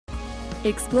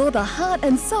Explore the heart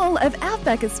and soul of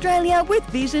Outback Australia with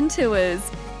Vision Tours.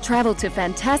 Travel to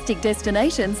fantastic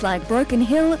destinations like Broken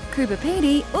Hill, Coober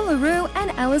Pedy, Uluru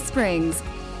and Alice Springs.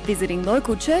 Visiting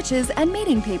local churches and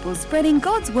meeting people spreading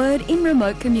God's word in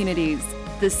remote communities.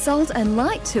 The Salt and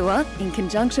Light Tour, in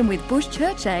conjunction with Bush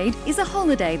Church Aid, is a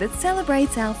holiday that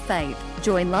celebrates our faith.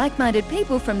 Join like-minded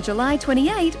people from July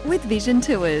 28 with Vision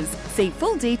Tours. See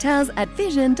full details at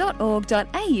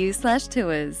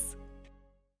vision.org.au/tours.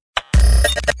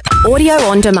 Audio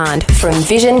on demand from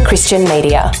Vision Christian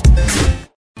Media.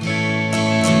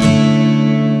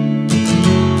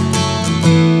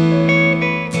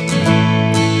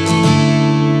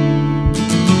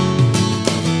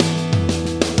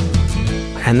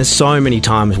 And there's so many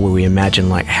times where we imagine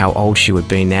like how old she would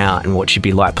be now and what she'd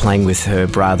be like playing with her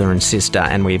brother and sister.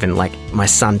 And we even like, my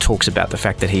son talks about the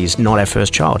fact that he's not our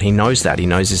first child. He knows that. He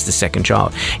knows he's the second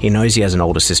child. He knows he has an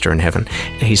older sister in heaven.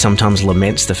 He sometimes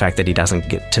laments the fact that he doesn't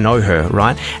get to know her,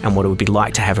 right? And what it would be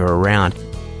like to have her around.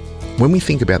 When we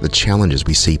think about the challenges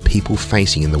we see people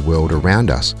facing in the world around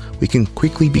us, we can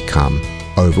quickly become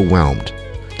overwhelmed.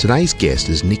 Today's guest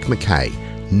is Nick McKay,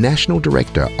 National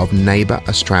Director of Neighbour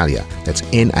Australia, that's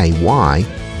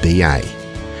NAYBA,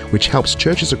 which helps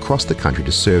churches across the country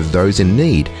to serve those in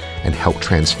need and help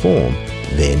transform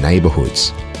their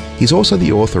neighbourhoods. He's also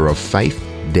the author of Faith,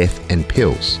 Death and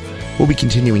Pills. We'll be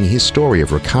continuing his story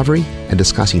of recovery and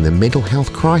discussing the mental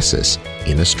health crisis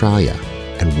in Australia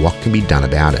and what can be done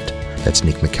about it. That's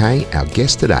Nick McKay, our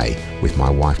guest today, with my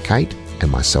wife Kate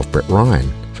and myself Brett Ryan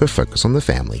for Focus on the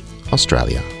Family,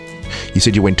 Australia. You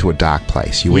said you went to a dark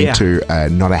place. You went to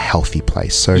not a healthy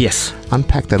place. So yes.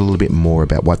 Unpack that a little bit more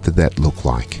about what did that look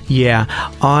like? Yeah,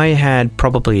 I had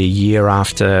probably a year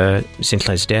after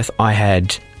Sinclair's death, I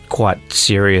had quite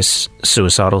serious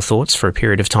suicidal thoughts for a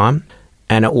period of time.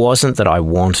 And it wasn't that I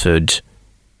wanted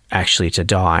actually to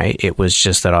die. It was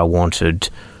just that I wanted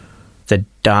the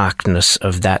darkness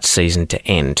of that season to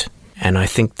end. And I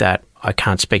think that I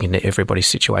can't speak into everybody's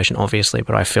situation, obviously,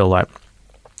 but I feel like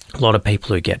a lot of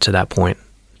people who get to that point,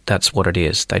 that's what it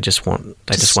is. They just want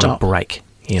to break,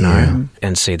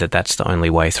 and see that that's the only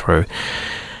way through.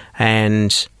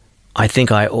 And I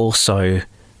think I also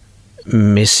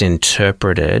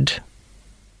misinterpreted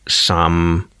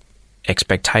some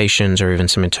expectations or even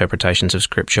some interpretations of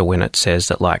Scripture when it says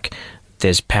that, like,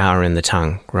 there's power in the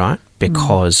tongue, right?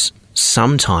 Because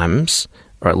sometimes,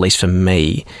 or at least for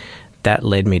me, that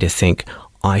led me to think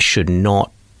I should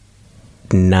not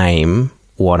name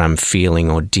what I'm feeling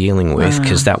or dealing with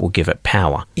because that will give it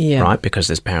power, right? Because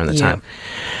there's power in the tongue.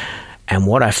 And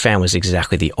what I found was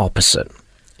exactly the opposite.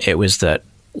 It was that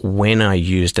when I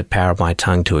used the power of my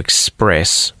tongue to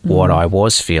express what I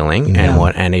was feeling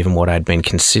and even what I'd been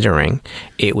considering,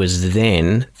 it was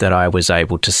then that I was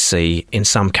able to see, in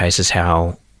some cases,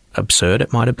 how absurd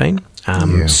it might have been.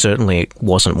 Certainly it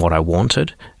wasn't what I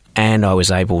wanted. And I was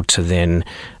able to then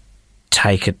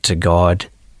take it to God,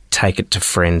 take it to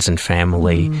friends and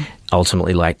family,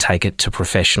 ultimately like take it to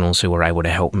professionals who were able to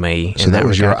help me. So that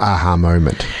was your aha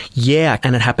moment. Yeah,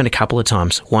 and it happened a couple of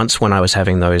times. Once when I was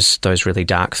having those really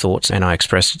dark thoughts and I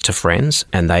expressed it to friends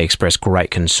and they expressed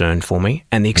great concern for me,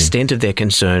 and the extent of their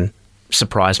concern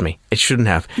surprised me. It shouldn't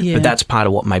have, but that's part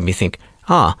of what made me think,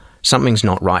 something's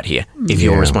not right here if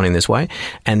you're responding this way.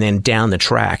 And then down the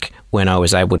track, when I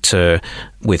was able to,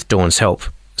 with Dawn's help,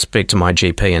 speak to my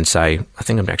GP and say, I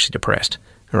think I'm actually depressed.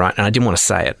 Right, and I didn't want to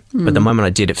say it, but the moment I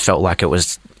did, it felt like it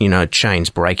was, chains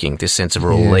breaking, this sense of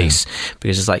release,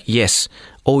 because it's like, yes,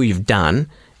 all you've done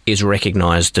is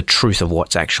recognise the truth of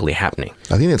what's actually happening.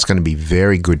 I think that's going to be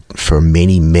very good for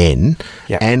many men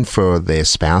and for their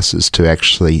spouses to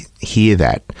actually hear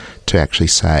that, to actually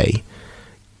say,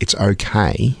 it's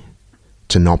okay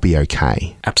to not be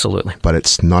okay. Absolutely. But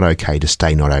it's not okay to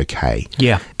stay not okay.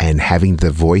 Yeah. And having the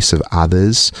voice of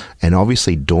others, and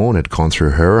obviously Dawn had gone through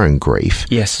her own grief.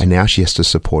 Yes. And now she has to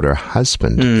support her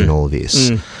husband in all this.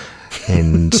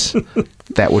 And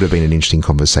that would have been an interesting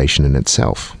conversation in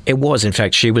itself. It was. In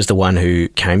fact, she was the one who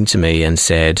came to me and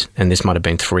said, and this might have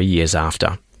been 3 years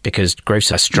after, because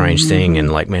grief's a strange thing,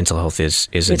 and like mental health is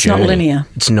a journey. It's not linear.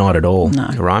 It's not at all, no.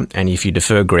 Right? And if you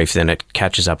defer grief, then it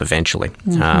catches up eventually,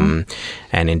 and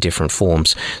in different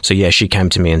forms. So yeah, she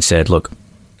came to me and said, look,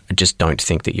 I just don't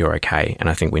think that you're okay, and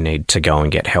I think we need to go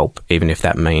and get help, even if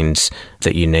that means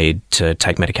that you need to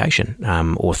take medication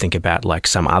or think about like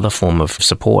some other form of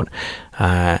support.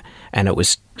 And it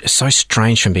was so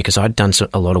strange for me because I'd done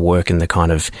a lot of work in the kind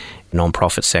of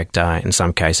non-profit sector. In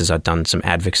some cases, I'd done some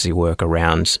advocacy work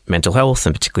around mental health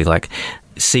and particularly like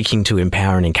seeking to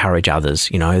empower and encourage others,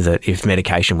 that if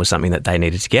medication was something that they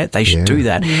needed to get, they should do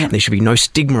that. Yeah. There should be no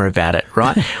stigma about it,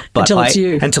 right? But until it's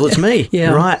you. Until it's me,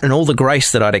 right? And all the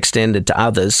grace that I'd extended to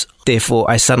others, therefore,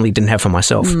 I suddenly didn't have for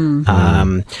myself.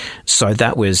 So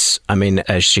that was,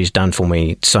 as she's done for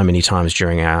me so many times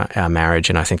during our marriage,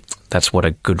 and I think that's what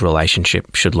a good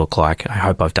relationship should look like. I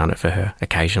hope I've done it for her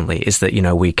occasionally, is that,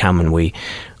 we come and we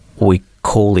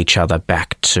call each other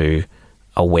back to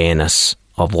awareness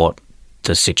of what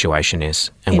the situation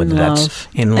is, and whether that's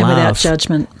in love and without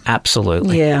judgment.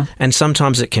 Absolutely. Yeah. And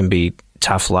sometimes it can be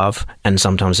tough love, and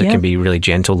sometimes it can be really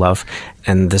gentle love,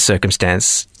 and the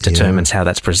circumstance determines how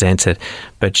that's presented.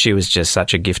 But she was just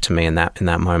such a gift to me in that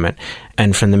moment.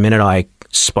 And from the minute I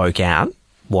spoke out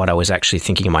what I was actually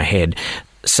thinking in my head,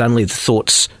 suddenly the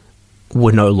thoughts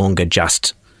were no longer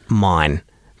just mine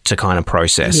to kind of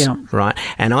process, right?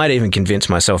 And I'd even convinced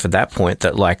myself at that point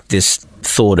that this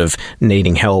thought of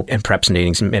needing help and perhaps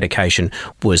needing some medication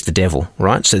was the devil,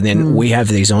 right? So then we have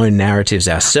these own narratives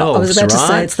ourselves, I was about to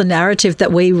say, it's the narrative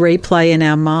that we replay in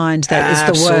our mind that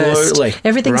is the worst.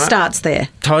 Everything starts there.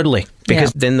 Totally.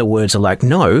 Because then the words are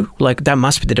no, that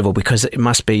must be the devil, because it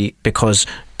must be because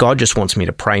God just wants me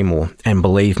to pray more and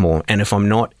believe more. And if I'm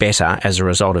not better as a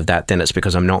result of that, then it's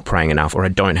because I'm not praying enough, or I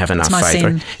don't have enough faith.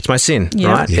 Sin. It's my sin,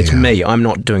 right? Yeah. It's me. I'm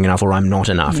not doing enough, or I'm not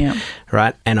enough,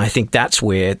 right? And I think that's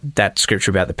where that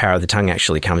scripture about the power of the tongue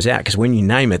actually comes out, because when you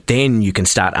name it, then you can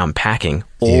start unpacking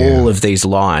all of these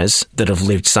lies that have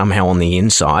lived somehow on the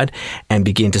inside, and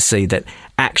begin to see that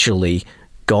actually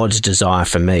God's desire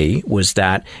for me was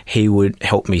that he would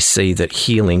help me see that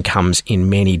healing comes in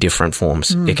many different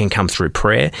forms. It can come through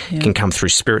prayer. It can come through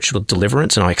spiritual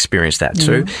deliverance, and I experienced that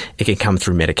too. It can come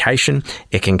through medication.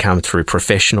 It can come through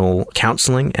professional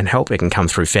counselling and help. It can come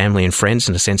through family and friends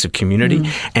and a sense of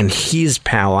community. And his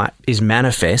power is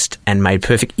manifest and made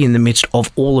perfect in the midst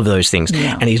of all of those things.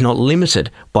 And he's not limited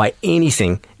by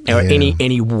anything or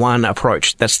any one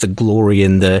approach. That's the glory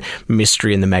and the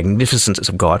mystery and the magnificence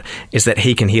of God, is that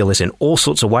he can heal us in all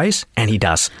sorts of ways, and he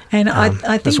does. And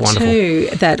I think too,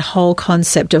 that whole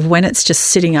concept of when it's just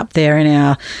sitting up there in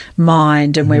our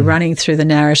mind and we're running through the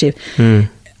narrative,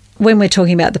 when we're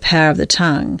talking about the power of the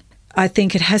tongue, I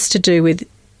think it has to do with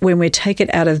when we take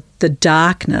it out of the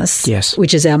darkness,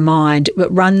 which is our mind,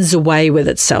 it runs away with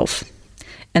itself.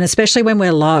 And especially when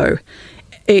we're low,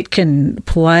 it can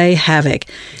play havoc.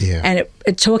 And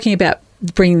talking about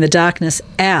bringing the darkness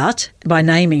out by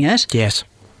naming it,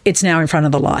 it's now in front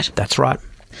of the light. That's right.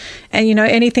 And,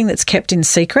 anything that's kept in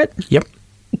secret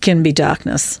can be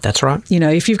darkness. That's right.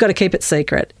 If you've got to keep it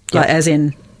secret, as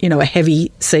in, a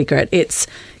heavy secret, it's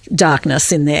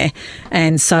darkness in there.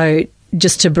 And so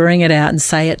just to bring it out and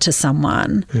say it to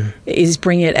someone is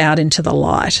bring it out into the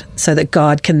light so that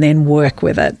God can then work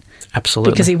with it.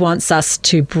 Absolutely. Because he wants us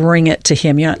to bring it to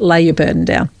him. Lay your burden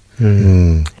down.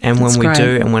 And when we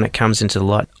do, and when it comes into the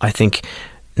light, I think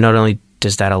not only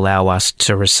does that allow us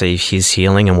to receive his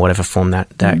healing in whatever form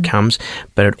that comes,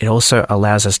 but it also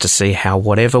allows us to see how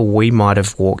whatever we might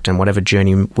have walked and whatever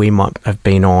journey we might have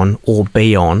been on or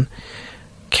be on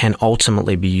can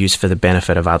ultimately be used for the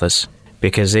benefit of others.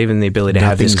 Because even the ability to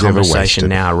have this conversation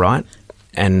now, right?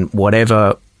 And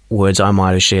whatever words I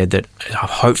might have shared that have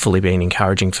hopefully been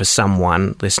encouraging for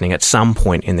someone listening at some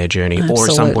point in their journey or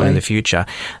at some point in the future,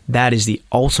 that is the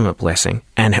ultimate blessing,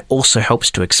 and also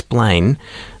helps to explain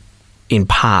in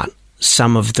part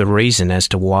some of the reason as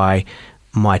to why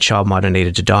my child might have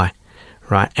needed to die,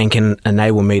 right? And can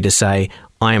enable me to say,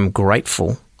 I am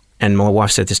grateful, and my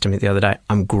wife said this to me the other day,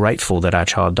 I'm grateful that our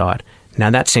child died. Now,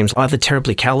 that seems either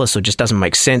terribly callous or just doesn't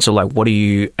make sense, or are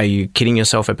you kidding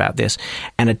yourself about this?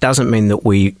 And it doesn't mean that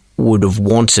we would have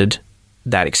wanted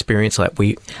that experience,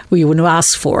 we wouldn't have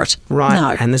asked for it. Right.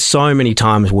 No. And there's so many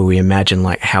times where we imagine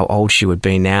how old she would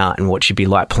be now and what she'd be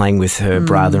like playing with her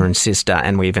brother and sister.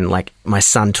 And we even my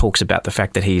son talks about the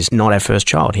fact that he's not our first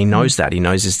child. He knows that. He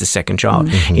knows he's the second child.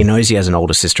 He knows he has an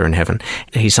older sister in heaven.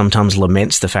 He sometimes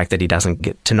laments the fact that he doesn't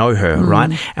get to know her,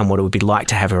 right? And what it would be like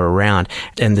to have her around.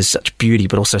 And there's such beauty,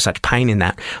 but also such pain in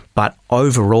that. But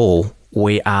overall,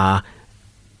 we are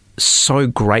so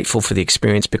grateful for the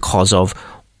experience because of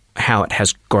how it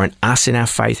has grown us in our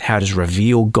faith, how it has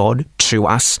revealed God to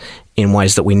us in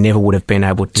ways that we never would have been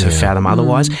able to fathom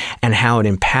otherwise, and how it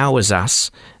empowers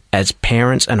us as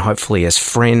parents and hopefully as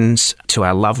friends to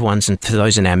our loved ones and to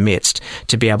those in our midst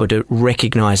to be able to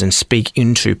recognise and speak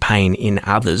into pain in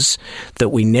others that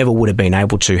we never would have been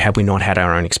able to had we not had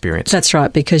our own experience. That's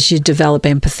right, because you develop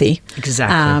empathy.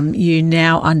 Exactly. You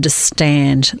now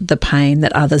understand the pain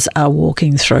that others are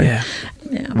walking through.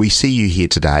 We see you here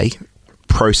today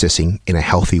processing in a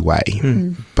healthy way.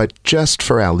 But just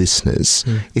for our listeners,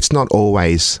 it's not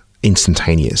always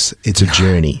instantaneous. It's a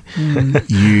journey.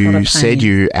 You said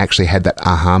you actually had that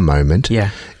aha moment. Yeah.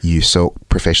 You sought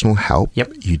professional help.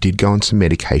 Yep. You did go on some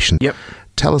medication. Yep.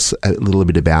 Tell us a little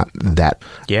bit about that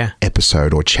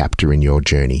episode or chapter in your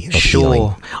journey of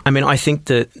healing. I mean, I think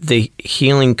that the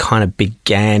healing kind of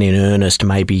began in earnest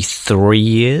maybe 3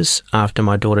 years after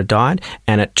my daughter died,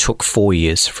 and it took 4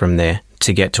 years from there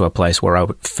to get to a place where I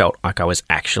felt like I was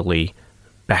actually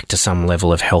back to some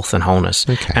level of health and wholeness.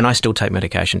 Okay. And I still take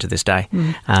medication to this day.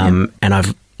 And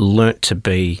I've learnt to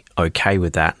be okay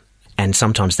with that. And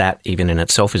sometimes that even in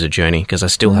itself is a journey, because I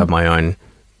still have my own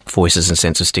voices and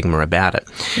sense of stigma about it.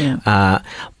 Yeah.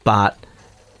 But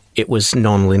it was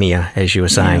non-linear, as you were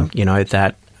saying, you know,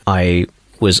 that I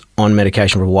was on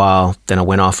medication for a while, then I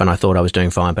went off and I thought I was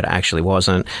doing fine, but it actually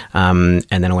wasn't. And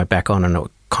then I went back on and it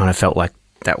kind of felt like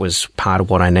that was part of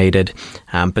what I needed.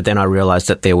 But then I realised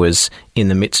that there was, in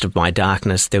the midst of my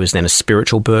darkness, there was then a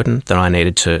spiritual burden that I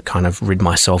needed to kind of rid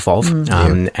myself of,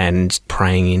 and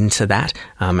praying into that,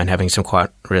 and having some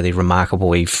quite really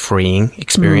remarkably freeing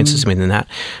experiences within that.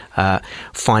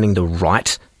 Finding the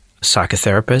right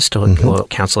psychotherapist or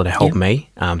counsellor to help me,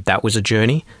 that was a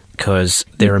journey. Because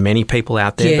there are many people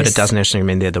out there, but it doesn't necessarily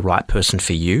mean they're the right person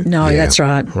for you. No, that's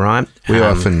right. Right? We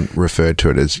often refer to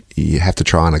it as you have to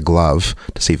try on a glove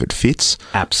to see if it fits.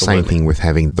 Absolutely. Same thing with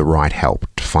having the right help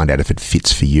to find out if it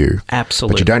fits for you.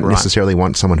 Absolutely. But you don't necessarily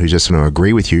want someone who's just going to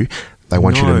agree with you. They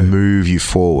want you to move you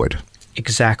forward.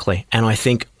 Exactly. And I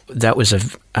think that was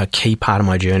a key part of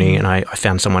my journey. And I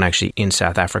found someone actually in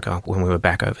South Africa when we were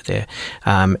back over there.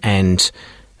 And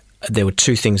there were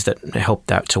two things that helped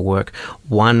that to work.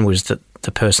 One was that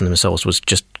the person themselves was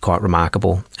just quite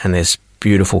remarkable, and this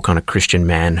beautiful kind of Christian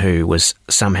man who was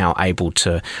somehow able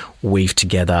to weave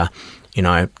together, you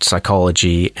know,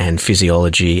 psychology and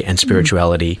physiology and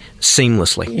spirituality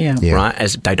seamlessly, right?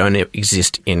 As they don't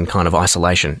exist in kind of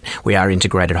isolation. We are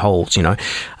integrated wholes, you know.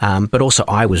 But also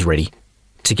I was ready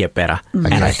to get better.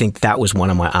 And I think that was one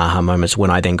of my aha moments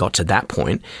when I then got to that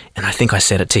point. And I think I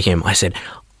said it to him. I said,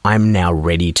 I'm now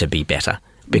ready to be better,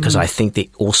 because I think there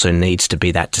also needs to be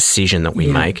that decision that we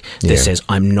make that says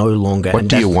I'm no longer... What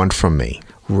do you want from me?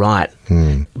 Right.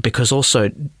 Because also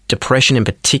depression in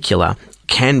particular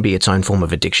can be its own form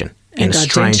of addiction in a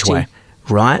strange way,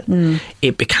 right?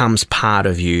 It becomes part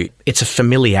of you. It's a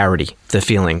familiarity, the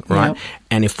feeling, right?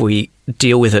 And if we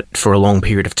deal with it for a long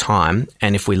period of time,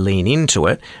 and if we lean into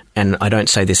it, and I don't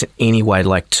say this in any way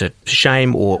like to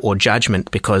shame or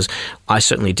judgment, because I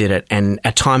certainly did it, and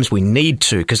at times we need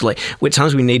to, because like at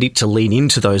times we need to lean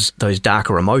into those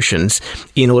darker emotions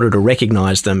in order to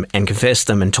recognize them and confess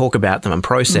them and talk about them and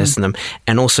process them,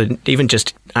 and also even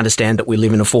just understand that we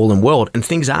live in a fallen world and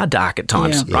things are dark at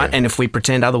times, right? And if we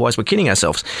pretend otherwise, we're kidding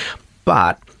ourselves.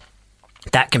 But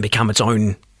that can become its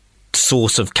own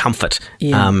source of comfort.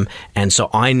 And so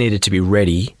I needed to be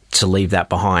ready to leave that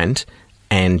behind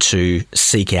and to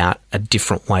seek out a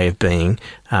different way of being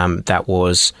that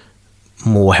was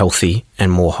more healthy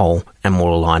and more whole and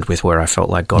more aligned with where I felt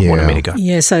like God wanted me to go.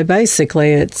 Yeah, so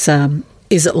basically it's,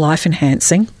 is it life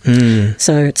enhancing?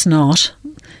 So it's not.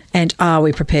 And are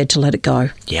we prepared to let it go?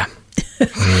 Yeah.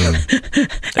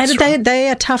 And they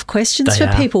are tough questions for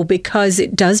people, because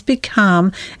it does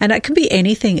become, and it can be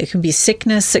anything. It can be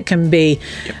sickness. It can be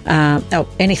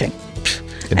anything.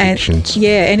 Addictions. And,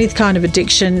 any kind of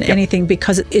addiction, anything,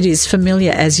 because it is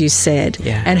familiar, as you said.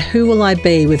 Yeah. And who will I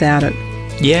be without it?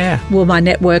 Yeah. Will my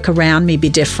network around me be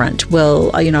different? Well,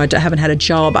 I haven't had a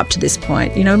job up to this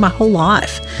point, my whole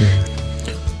life.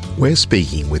 We're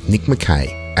speaking with Nick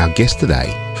McKay, our guest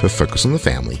today for Focus on the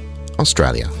Family,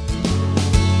 Australia.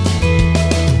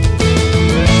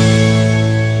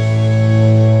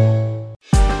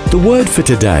 The Word for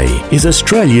Today is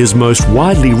Australia's most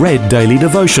widely read daily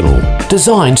devotional,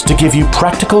 designed to give you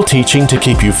practical teaching to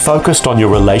keep you focused on your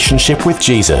relationship with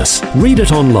Jesus. Read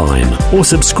it online or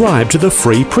subscribe to the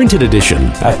free printed edition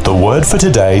at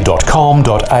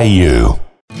thewordfortoday.com.au.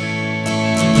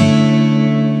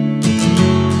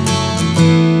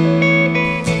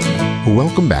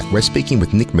 Welcome back. We're speaking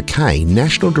with Nick McKay,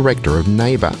 National Director of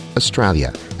NABER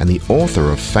Australia and the author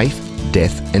of Faith,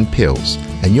 Death and Pills.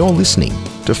 And you're listening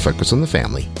to Focus on the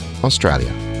Family,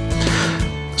 Australia.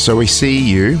 So we see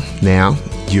you now.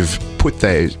 You've put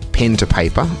the pen to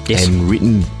paper and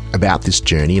written about this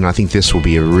journey, and I think this will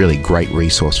be a really great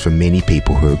resource for many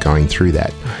people who are going through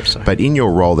that. I hope so. But in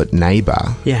your role at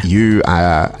NABER, you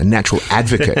are a natural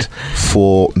advocate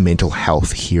for mental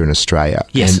health here in Australia.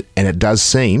 Yes. And it does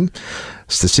seem,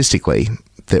 statistically,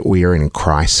 that we are in a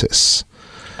crisis.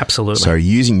 Absolutely. So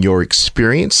using your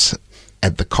experience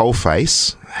at the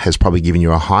coalface has probably given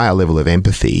you a higher level of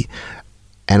empathy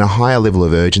and a higher level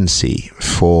of urgency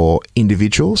for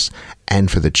individuals and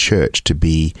for the church to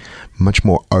be much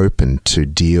more open to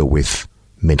deal with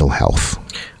mental health.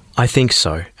 I think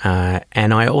so.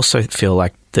 And I also feel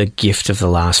like the gift of the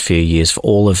last few years, for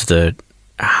all of the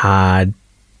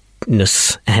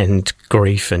hardness and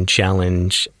grief and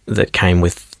challenge that came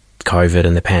with COVID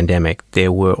and the pandemic,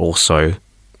 there were also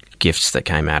gifts that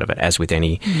came out of it, as with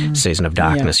any season of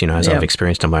darkness, as I've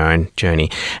experienced on my own journey.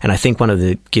 And I think one of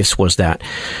the gifts was that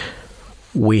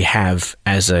we have,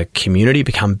 as a community,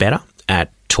 become better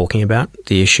at talking about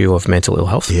the issue of mental ill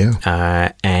health.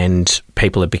 And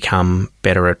people have become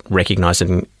better at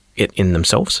recognising it in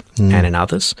themselves and in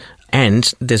others.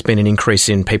 And there's been an increase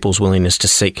in people's willingness to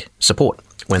seek support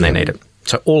when they need it.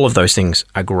 So all of those things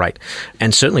are great.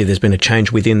 And certainly there's been a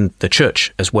change within the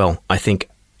church as well. I think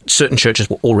certain churches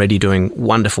were already doing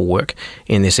wonderful work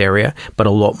in this area, but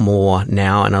a lot more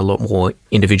now, and a lot more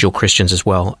individual Christians as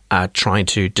well are trying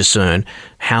to discern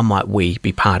how might we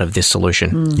be part of this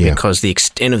solution, because the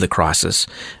extent of the crisis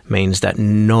means that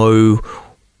no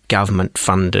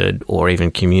government-funded or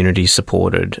even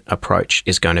community-supported approach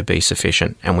is going to be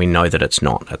sufficient, and we know that it's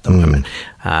not at the moment.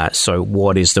 So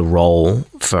what is the role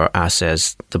for us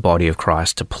as the body of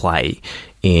Christ to play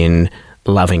in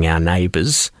loving our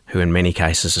neighbours who in many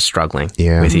cases are struggling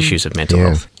with issues of mental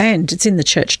health? And it's in the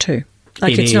church too.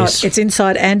 Like it's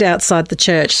inside and outside the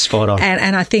church. Spot on.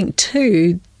 And I think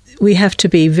too, we have to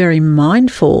be very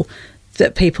mindful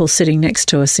that people sitting next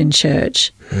to us in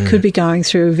church could be going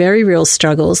through very real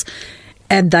struggles,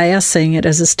 and they are seeing it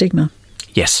as a stigma.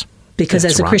 Yes. Because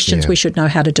as Christians, we should know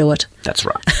how to do it. That's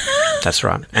right. That's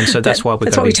right. And so that's why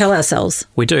that's what we tell ourselves.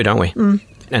 We do, don't we?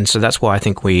 And so that's why I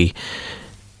think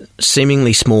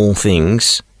seemingly small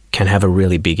things can have a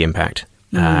really big impact.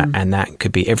 And that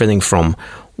could be everything from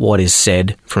what is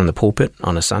said from the pulpit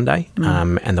on a Sunday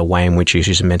and the way in which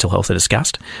issues of mental health are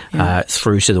discussed,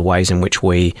 through to the ways in which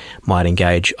we might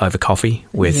engage over coffee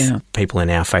with people in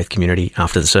our faith community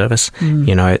after the service.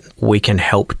 We can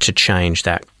help to change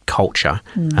that culture.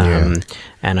 And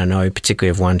I know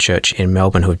particularly of one church in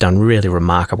Melbourne who have done really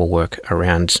remarkable work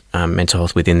around mental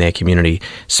health within their community,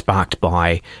 sparked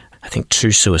by I think 2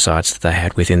 suicides that they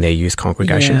had within their youth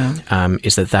congregation,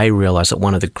 is that they realised that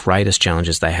one of the greatest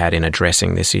challenges they had in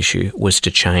addressing this issue was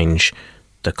to change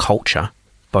the culture,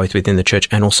 both within the church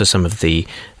and also some of the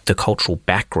cultural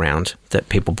background that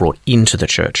people brought into the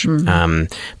church,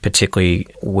 particularly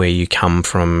where you come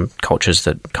from cultures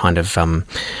that kind of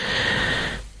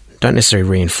don't necessarily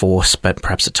reinforce, but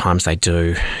perhaps at times they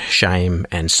do, shame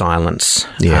and silence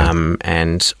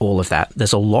and all of that.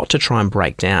 There's a lot to try and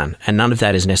break down, and none of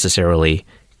that is necessarily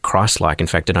Christ-like. In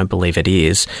fact, I don't believe it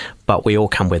is, but we all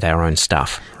come with our own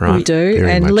stuff, right? We do,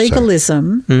 very and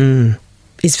legalism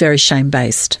is very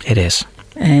shame-based. It is.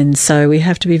 And so we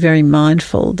have to be very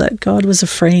mindful that God was a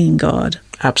freeing God.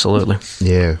 Absolutely.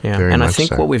 Yeah. Very and much I think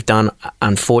so. what we've done,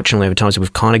 unfortunately, over times,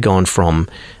 we've kind of gone from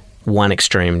one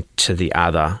extreme to the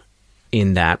other,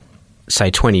 in that,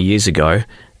 say, 20 years ago,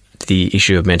 the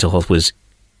issue of mental health was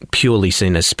purely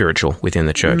seen as spiritual within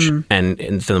the church.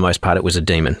 And for the most part, it was a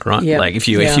demon, right? Yep. Like if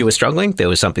you were struggling, there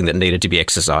was something that needed to be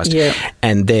exercised. Yep.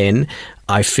 And then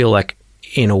I feel like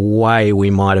in a way we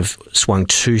might have swung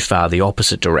too far the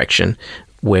opposite direction,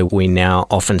 where we now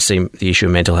often see the issue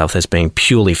of mental health as being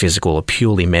purely physical or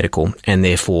purely medical, and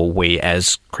therefore we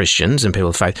as Christians and people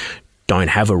of faith don't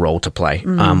have a role to play,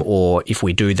 or if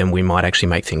we do, then we might actually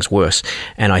make things worse.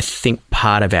 And I think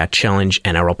part of our challenge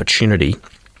and our opportunity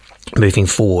moving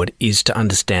forward is to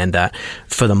understand that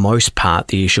for the most part,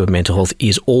 the issue of mental health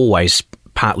is always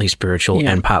partly spiritual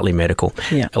and partly medical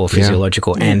or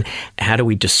physiological. And how do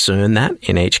we discern that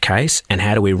in each case, and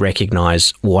how do we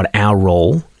recognise what our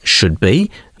role should be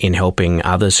in helping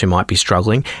others who might be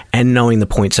struggling, and knowing the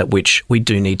points at which we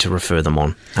do need to refer them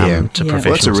on to professional Well,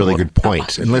 that's a really support. good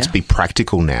point. And let's be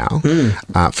practical now.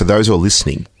 For those who are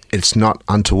listening, it's not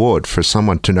untoward for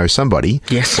someone to know somebody,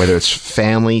 whether it's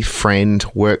family, friend,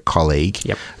 work colleague.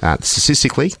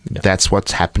 Statistically, that's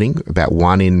what's happening. About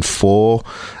 1 in 4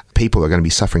 people are going to be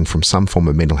suffering from some form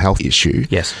of mental health issue.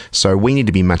 So we need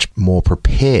to be much more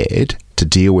prepared to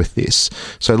deal with this.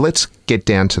 So let's get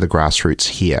down to the grassroots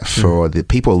here for the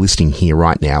people listening here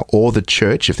right now, or the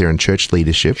church, if they're in church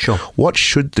leadership. What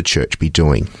should the church be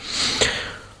doing?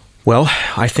 Well,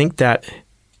 I think that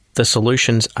the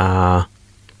solutions are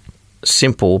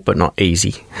simple but not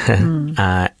easy,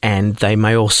 and they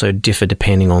may also differ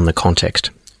depending on the context.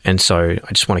 And so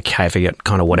I just want to caveat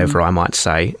kind of whatever I might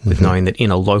say with knowing that in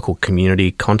a local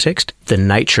community context, the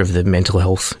nature of the mental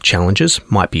health challenges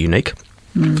might be unique.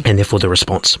 And therefore the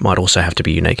response might also have to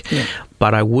be unique. Yeah.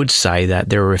 But I would say that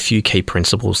there are a few key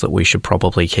principles that we should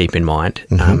probably keep in mind,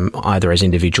 either as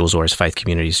individuals or as faith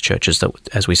communities, churches, that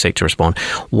as we seek to respond.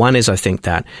 One is, I think,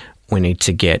 that we need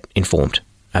to get informed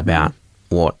about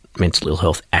what mental ill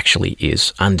health actually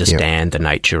is, understand the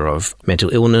nature of mental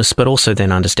illness, but also then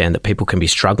understand that people can be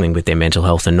struggling with their mental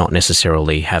health and not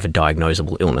necessarily have a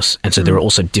diagnosable illness. And so there are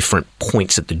also different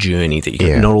points at the journey that you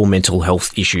can, not all mental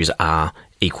health issues are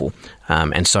equal.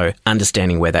 And so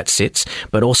understanding where that sits,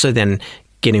 but also then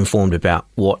get informed about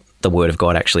what the Word of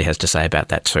God actually has to say about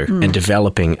that too, and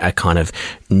developing a kind of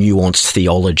nuanced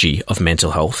theology of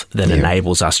mental health that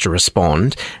enables us to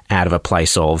respond out of a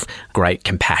place of great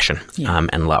compassion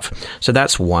and love. So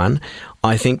that's one.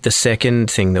 I think the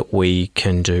second thing that we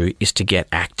can do is to get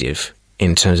active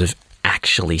in terms of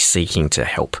actually seeking to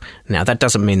help. Now, that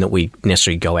doesn't mean that we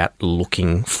necessarily go out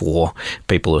looking for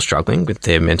people who are struggling with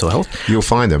their mental health. You'll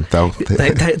find them. They'll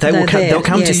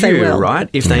come to you, right?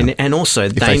 If they and also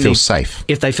if they feel safe.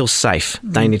 If they feel safe,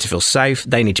 they need to feel safe.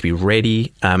 They need to be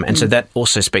ready, and so that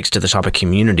also speaks to the type of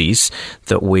communities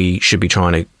that we should be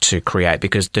trying to create,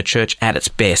 because the church at its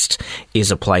best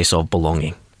is a place of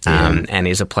belonging. And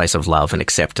is a place of love and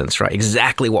acceptance, right?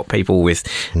 Exactly what people with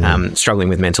struggling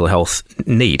with mental health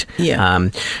need.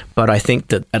 But I think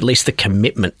that at least the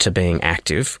commitment to being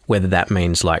active, whether that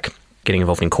means like getting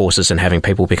involved in courses and having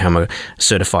people become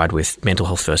certified with mental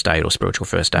health first aid or spiritual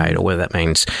first aid, or whether that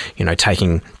means,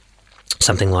 taking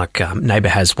something like Neighbour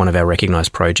has one of our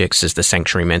recognised projects is the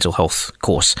Sanctuary Mental Health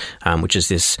course, which is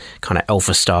this kind of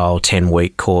Alpha-style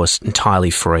 10-week course, entirely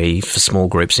free for small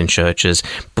groups in churches.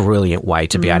 Brilliant way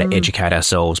to be able to educate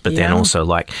ourselves, but then also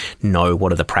know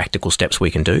what are the practical steps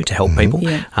we can do to help people,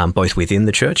 both within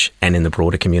the church and in the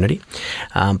broader community.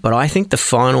 But I think the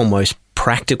final most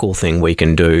practical thing we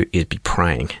can do is be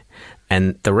praying.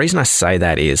 And the reason I say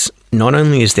that is not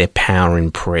only is there power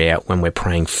in prayer when we're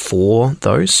praying for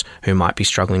those who might be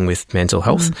struggling with mental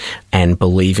health and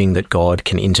believing that God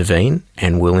can intervene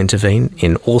and will intervene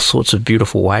in all sorts of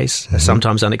beautiful ways,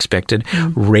 sometimes unexpected,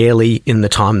 rarely in the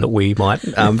time that we might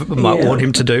want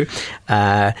him to do.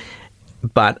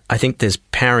 But I think there's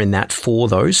power in that for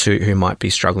those who might be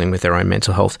struggling with their own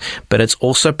mental health. But it's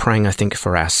also praying, I think,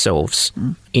 for ourselves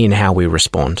in how we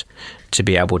respond, to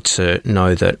be able to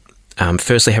know that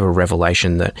firstly have a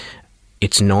revelation that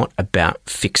it's not about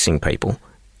fixing people.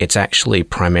 It's actually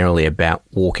primarily about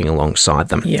walking alongside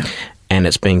them. And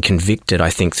it's being convicted, I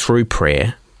think, through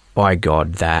prayer by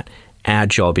God that our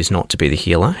job is not to be the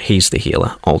healer. He's the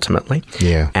healer, ultimately.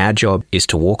 Our job is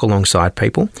to walk alongside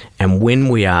people. And when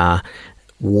we are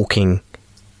walking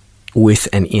with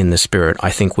and in the Spirit,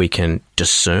 I think we can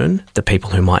discern the people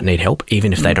who might need help,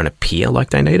 even if they don't appear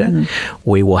like they need it.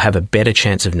 We will have a better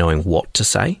chance of knowing what to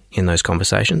say in those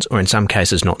conversations, or in some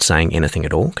cases not saying anything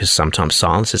at all, because sometimes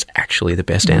silence is actually the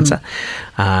best answer.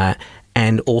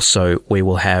 And also we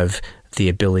will have the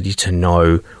ability to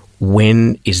know,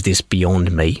 when is this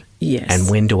beyond me? And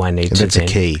when do I need to that's a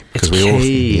key. It's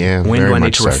key. When do I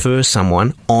need to refer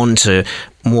someone on to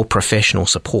more professional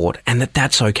support, and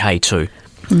that's okay too.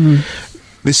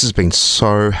 This has been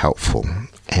so helpful,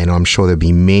 and I'm sure there'll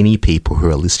be many people who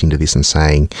are listening to this and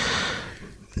saying,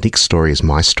 Nick's story is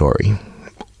my story,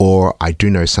 or I do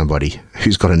know somebody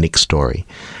who's got a Nick story.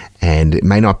 And it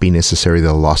may not be necessarily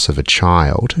the loss of a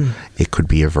child. It could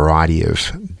be a variety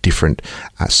of different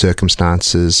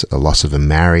circumstances, a loss of a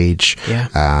marriage,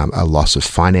 a loss of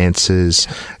finances.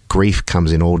 Grief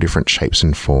comes in all different shapes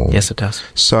and forms. Yes, it does.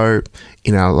 So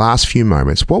in our last few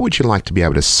moments, what would you like to be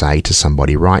able to say to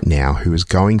somebody right now who is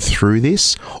going through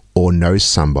this or knows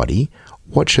somebody?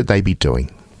 What should they be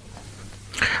doing?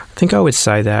 I think I would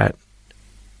say that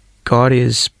God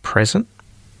is present.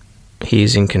 He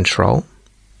is in control.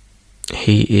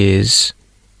 He is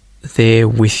there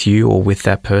with you or with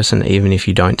that person, even if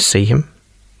you don't see him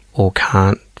or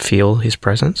can't feel his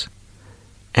presence.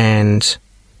 And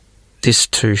this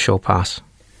too shall pass.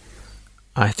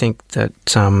 I think that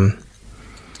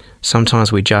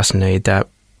sometimes we just need that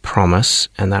promise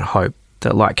and that hope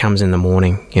that light comes in the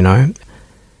morning,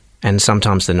 and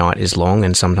sometimes the night is long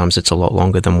and sometimes it's a lot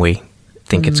longer than we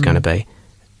think it's going to be.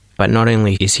 But not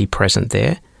only is he present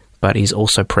there, but he's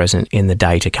also present in the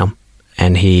day to come.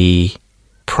 And he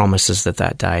promises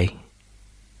that day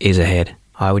is ahead.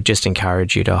 I would just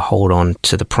encourage you to hold on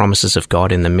to the promises of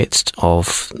God in the midst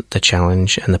of the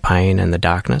challenge and the pain and the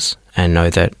darkness, and know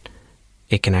that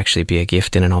it can actually be a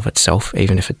gift in and of itself,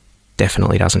 even if it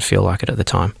definitely doesn't feel like it at the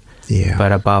time.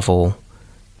 But above all,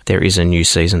 there is a new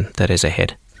season that is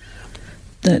ahead.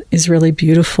 That is really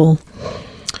beautiful.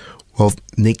 Well,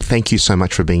 Nick, thank you so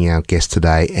much for being our guest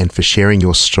today and for sharing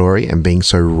your story and being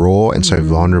so raw and so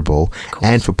vulnerable,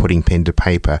 and for putting pen to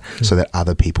paper so that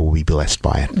other people will be blessed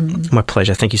by it. My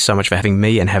pleasure. Thank you so much for having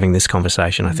me and having this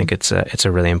conversation. I think it's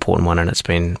a really important one, and it's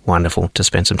been wonderful to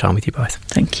spend some time with you both.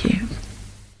 Thank you.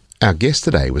 Our guest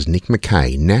today was Nick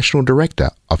McKay, National Director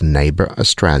of Neighbour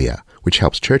Australia, which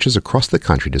helps churches across the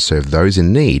country to serve those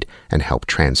in need and help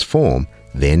transform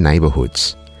their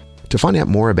neighbourhoods. To find out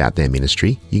more about their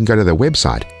ministry, you can go to their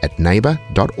website at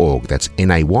neighbour.org. That's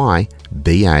nayba.org.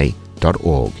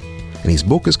 And his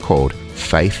book is called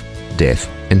Faith, Death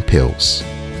and Pills.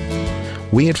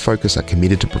 We at Focus are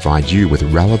committed to provide you with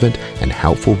relevant and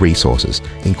helpful resources,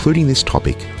 including this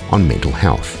topic on mental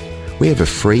health. We have a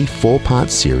free 4-part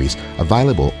series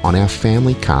available on our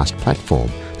Family Cast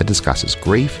platform that discusses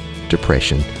grief,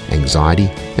 depression, anxiety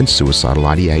and suicidal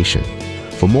ideation.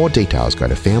 For more details, go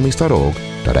to families.org.au.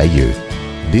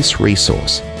 This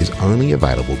resource is only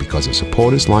available because of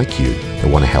supporters like you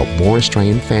that want to help more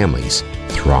Australian families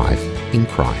thrive in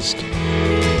Christ.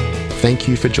 Thank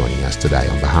you for joining us today.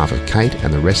 On behalf of Kate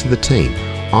and the rest of the team,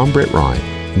 I'm Brett Ryan,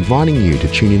 inviting you to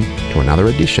tune in to another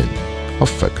edition of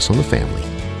Focus on the Family,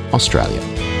 Australia.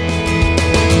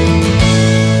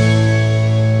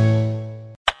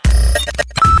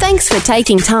 Thanks for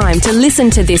taking time to listen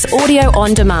to this audio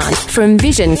on demand from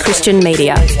Vision Christian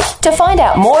Media. To find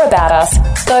out more about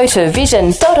us, go to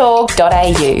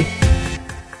vision.org.au.